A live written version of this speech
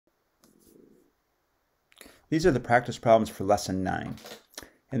These are the practice problems for lesson 9.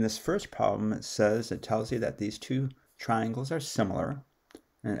 In this first problem, it tells you that these two triangles are similar,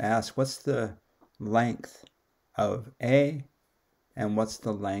 and it asks what's the length of A and what's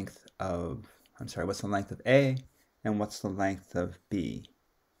the length of, what's the length of A and what's the length of B.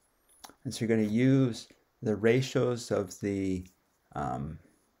 And so you're going to use the ratios of the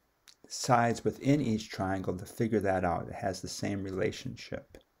sides within each triangle to figure that out. It has the same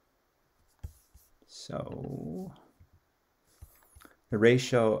relationship. So the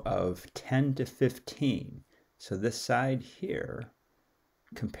ratio of 10 to 15. So this side here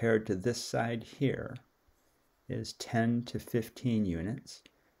compared to this side here is 10 to 15 units.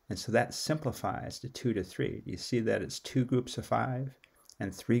 And so that simplifies to 2 to 3. Do you see that it's 2 groups of 5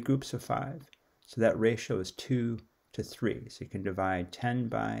 and 3 groups of 5? So that ratio is 2 to 3. So you can divide 10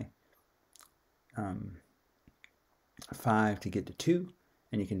 by 5 to get to 2.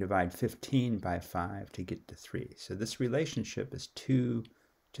 And you can divide 15 by 5 to get to 3. So this relationship is 2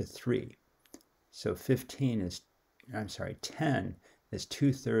 to 3. So 10 is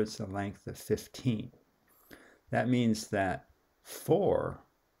 2/3 the length of 15. That means that 4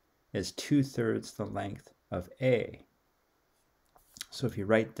 is 2/3 the length of A. So if you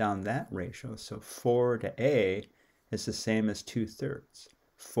write down that ratio, so 4 to A is the same as 2/3.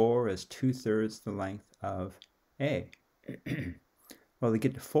 4 is 2/3 the length of A. Well, to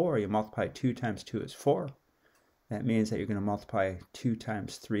get to 4, you multiply 2 times 2 is 4. That means that you're going to multiply 2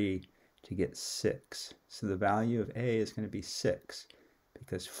 times 3 to get 6. So the value of A is going to be 6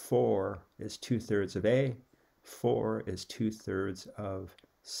 because 4 is 2/3 of A. 4 is 2/3 of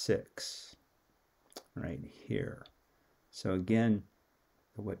 6 right here. So again,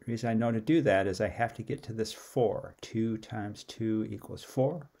 the reason I know to do that is I have to get to this 4. 2 times 2 equals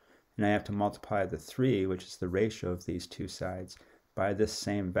 4. And I have to multiply the 3, which is the ratio of these two sides, by this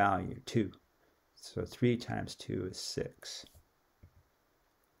same value, 2. So 3 times 2 is 6.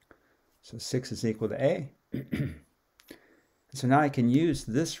 So 6 is equal to A. So now I can use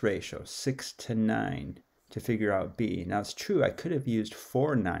this ratio, 6 to 9, to figure out B. Now it's true, I could have used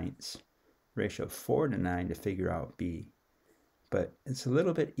 4/9, ratio 4 to 9 to figure out B. But it's a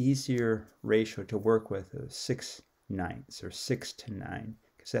little bit easier ratio to work with, 6/9 or 6 to 9,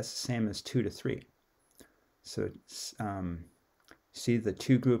 because that's the same as 2 to 3. So see the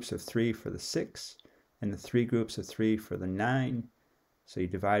 2 groups of 3 for the 6 and the 3 groups of 3 for the 9. So you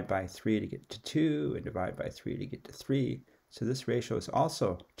divide by 3 to get to 2 and divide by 3 to get to 3. So this ratio is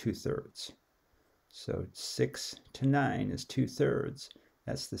also 2/3. So 6 to 9 is 2/3.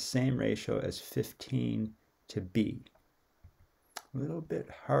 That's the same ratio as 15 to B. A little bit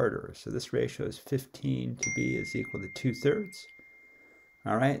harder. So this ratio is 15 to B is equal to 2/3.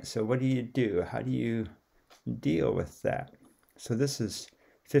 All right, so what do? How do you deal with that? So this is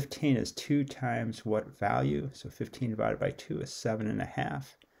 15 is 2 times what value? So 15 divided by 2 is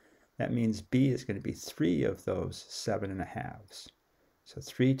 7.5. That means B is going to be 3 of those 7.5s. So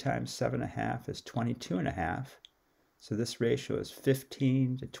 3 times 7.5 is 22.5. So this ratio is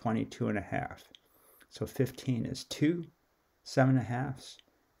 15 to 22.5. So 15 is 2 7.5s,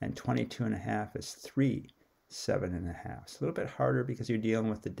 and 22.5 is 3 7.5s. A little bit harder because you're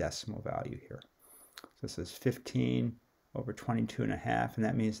dealing with the decimal value here. So this is 15 over 22.5, and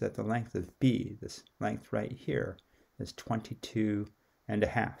that means that the length of B, this length right here, is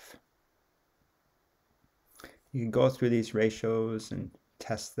 22.5. You can go through these ratios and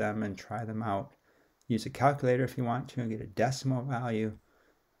test them and try them out. Use a calculator if you want to and get a decimal value.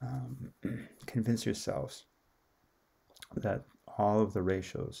 Convince yourselves that all of the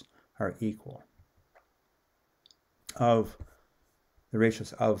ratios are equal of the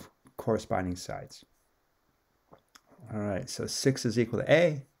ratios of corresponding sides. All right, so 6 is equal to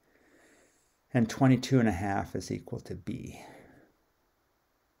A, and 22.5 is equal to B.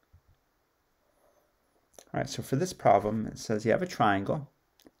 All right, so for this problem, it says you have a triangle,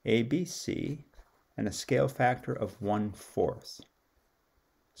 ABC, and a scale factor of 1/4.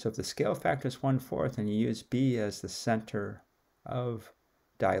 So if the scale factor is 1/4 and you use B as the center of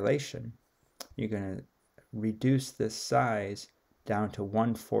dilation, you're going to reduce this size down to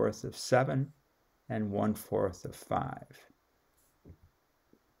 1/4 of 7 and 1/4 of 5.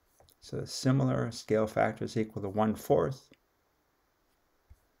 So similar scale factor is equal to 1/4.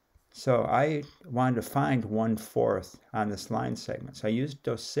 So I wanted to find 1/4 on this line segment. So I used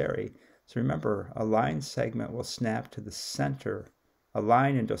Doceri. So remember, a line segment will snap to the center. A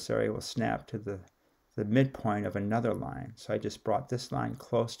line in Doceri will snap to the midpoint of another line. So I just brought this line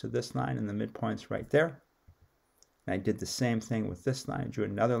close to this line, and the midpoint's right there. And I did the same thing with this line. I drew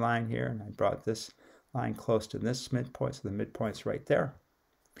another line here, and I brought this line close to this midpoint, so the midpoint's right there.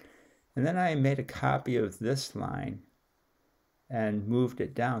 And then I made a copy of this line and moved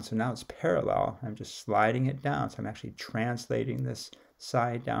it down. So now it's parallel. I'm just sliding it down. So I'm actually translating this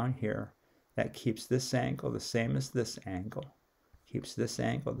side down here. That keeps this angle the same as this angle. Keeps this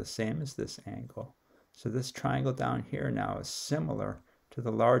angle the same as this angle. So this triangle down here now is similar to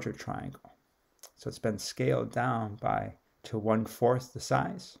the larger triangle. So it's been scaled down to 1/4 the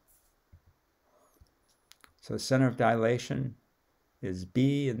size. So the center of dilation is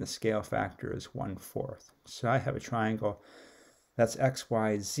B and the scale factor is 1/4. So I have a triangle that's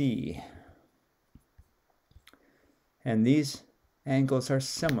XYZ. And these angles are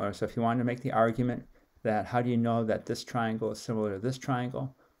similar. So if you wanted to make the argument that how do you know that this triangle is similar to this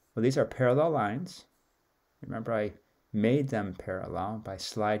triangle? Well, these are parallel lines. Remember, I made them parallel by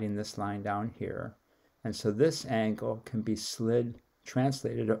sliding this line down here. And so this angle can be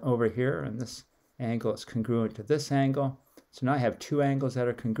translated over here, and this angle is congruent to this angle. So now I have two angles that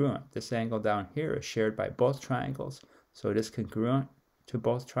are congruent. This angle down here is shared by both triangles, so it is congruent to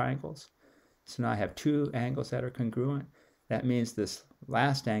both triangles. So now I have two angles that are congruent. That means this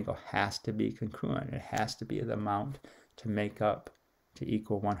last angle has to be congruent. It has to be the amount to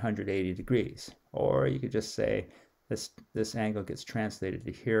equal 180 degrees. Or you could just say this angle gets translated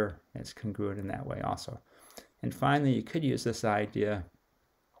to here, and it's congruent in that way also. And finally, you could use this idea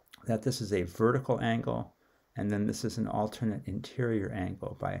that this is a vertical angle, and then this is an alternate interior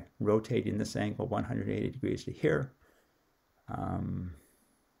angle by rotating this angle 180 degrees to here.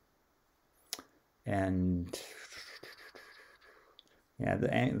 And yeah,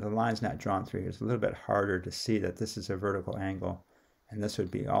 the line's not drawn through here. It's a little bit harder to see that this is a vertical angle, and this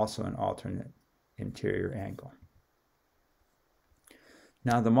would be also an alternate interior angle.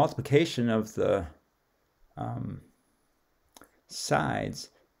 Now the multiplication of the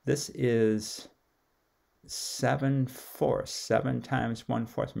sides, this is 7/4, 7 times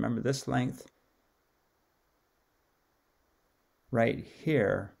 1/4. Remember, this length right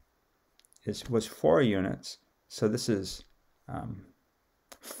here was 4 units, so this is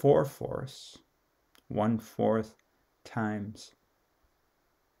 4/4, 1/4 times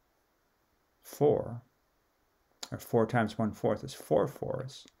 4, or 4 times 1/4 is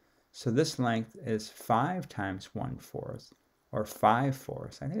 4/4. So this length is 5 times 1/4, or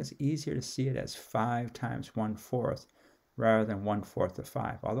 5/4. I think it's easier to see it as 5 times 1/4 rather than 1/4 of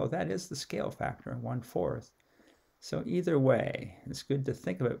 5, although that is the scale factor, 1/4. So either way, it's good to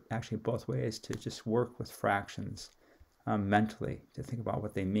think of it actually both ways, to just work with fractions mentally, to think about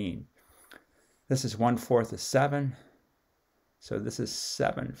what they mean. This is 1/4 of 7, so this is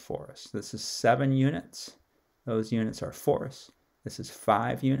 7/4. This is 7 units. Those units are fourths. This is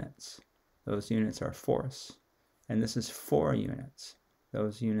 5 units. Those units are fourths. And this is 4 units.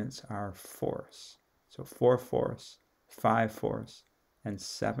 Those units are fourths. So 4/4, 5/4, and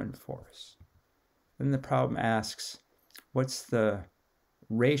 7/4. Then the problem asks, what's the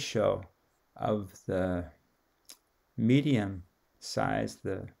ratio of the medium size,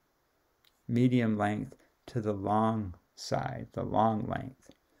 the medium length, to the long side, the long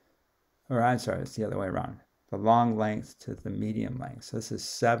length? Or I'm sorry, it's the other way around. The long length to the medium length. So this is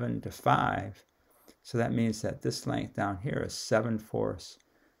 7 to 5. So that means that this length down here is 7/4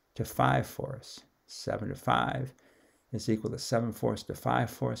 to 5/4. 7 to 5 is equal to 7/4 to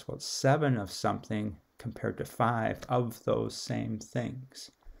 5/4. Well, it's 7 of something compared to 5 of those same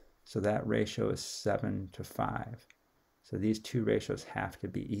things. So that ratio is 7 to 5. So these two ratios have to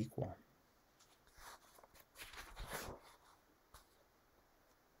be equal.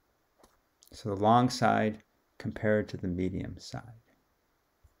 So the long side compared to the medium side.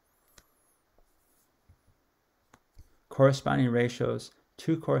 Corresponding ratios,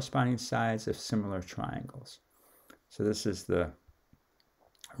 two corresponding sides of similar triangles. So this is the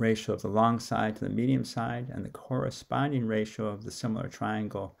ratio of the long side to the medium side, and the corresponding ratio of the similar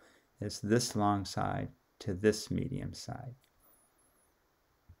triangle is this long side to this medium side.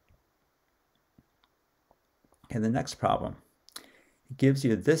 Okay, the next problem. It gives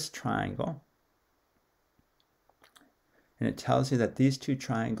you this triangle, and it tells you that these two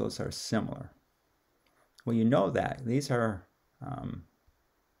triangles are similar. Well, you know that. These are,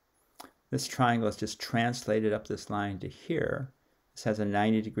 this triangle is just translated up this line to here. This has a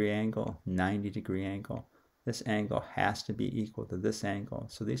 90-degree angle, 90-degree angle. This angle has to be equal to this angle.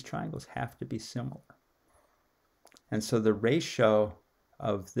 So these triangles have to be similar. And so the ratio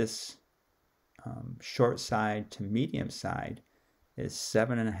of this short side to medium side is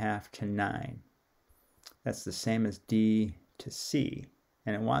 7.5 to 9. That's the same as D to C.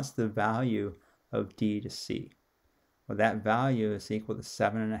 And it wants the value of D to C. Well, that value is equal to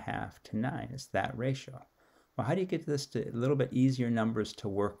 7.5 to 9. It's that ratio. Well, how do you get this to a little bit easier numbers to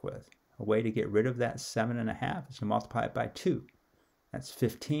work with? A way to get rid of that 7.5 is to multiply it by 2. That's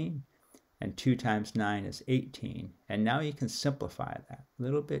 15, and 2 times 9 is 18. And now you can simplify that. A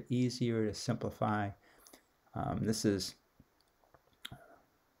little bit easier to simplify. This is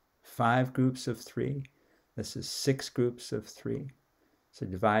 5 groups of 3. This is 6 groups of 3. So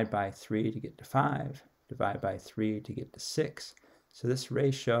divide by 3 to get to 5. Divide by 3 to get to 6. So this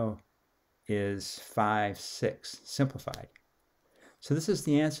ratio is 5:6, simplified. So this is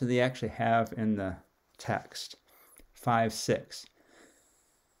the answer they actually have in the text, 5:6.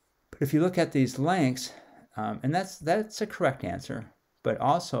 But if you look at these lengths, and that's a correct answer, but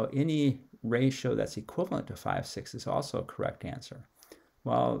also any ratio that's equivalent to 5:6 is also a correct answer.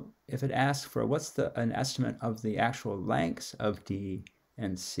 Well, if it asks for what's an estimate of the actual lengths of D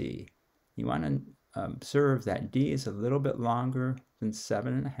and C, you want to observe that D is a little bit longer than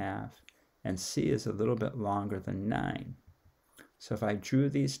 7.5, and C is a little bit longer than 9. So if I drew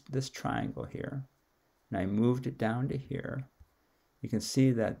this triangle here, and I moved it down to here, you can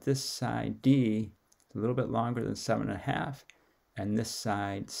see that this side D is a little bit longer than 7.5, and this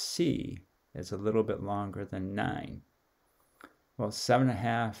side C is a little bit longer than 9. Well,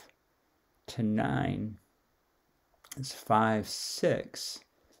 7.5 to 9 is 5:6.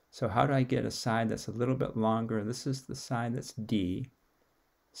 So how do I get a side that's a little bit longer? This is the side that's D.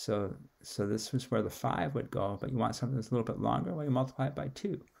 So this is where the 5 would go, but you want something that's a little bit longer? Well, you multiply it by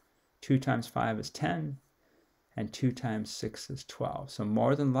 2. 2 times 5 is 10, and 2 times 6 is 12. So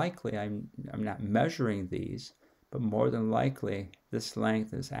more than likely, I'm not measuring these, but more than likely, this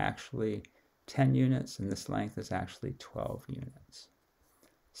length is actually 10 units, and this length is actually 12 units.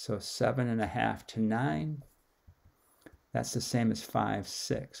 So 7.5 to 9, that's the same as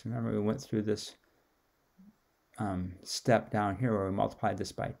 5:6. Remember, we went through this step down here where we multiplied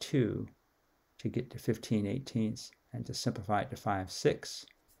this by 2 to get to 15/18 and to simplify it to 5:6.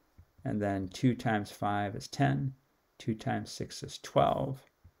 And then 2 times 5 is 10, 2 times 6 is 12.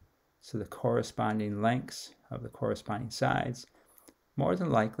 So the corresponding lengths of the corresponding sides, more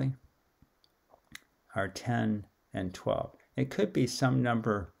than likely, are 10 and 12. It could be some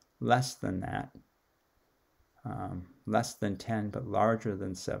number less than that, less than 10, but larger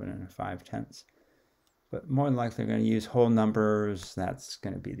than 7 5/10. But more than likely, they're going to use whole numbers. That's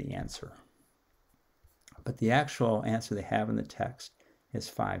going to be the answer. But the actual answer they have in the text is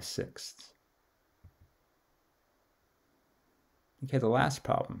 5/6. Okay, the last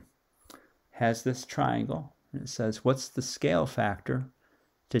problem has this triangle, and it says, what's the scale factor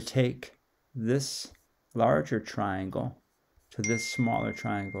to take this larger triangle to this smaller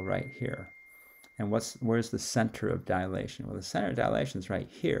triangle right here? And where's the center of dilation? Well, the center of dilation is right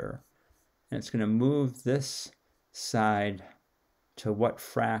here, and it's going to move this side to what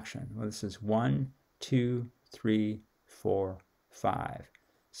fraction? Well, this is 1, 2, 3, 4, 5.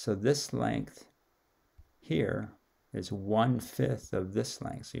 So this length here is 1/5 of this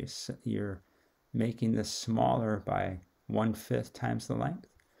length. So you're making this smaller by 1/5 times the length.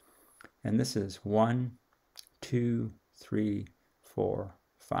 And this is 1, 2, 3, 4,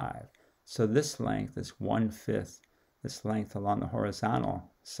 5. So this length is 1/5 this length along the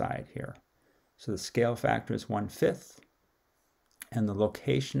horizontal side here. So the scale factor is 1/5, and the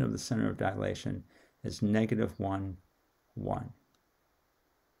location of the center of dilation is -1, 1.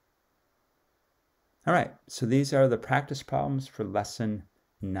 All right, so these are the practice problems for lesson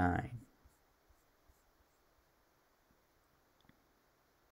 9.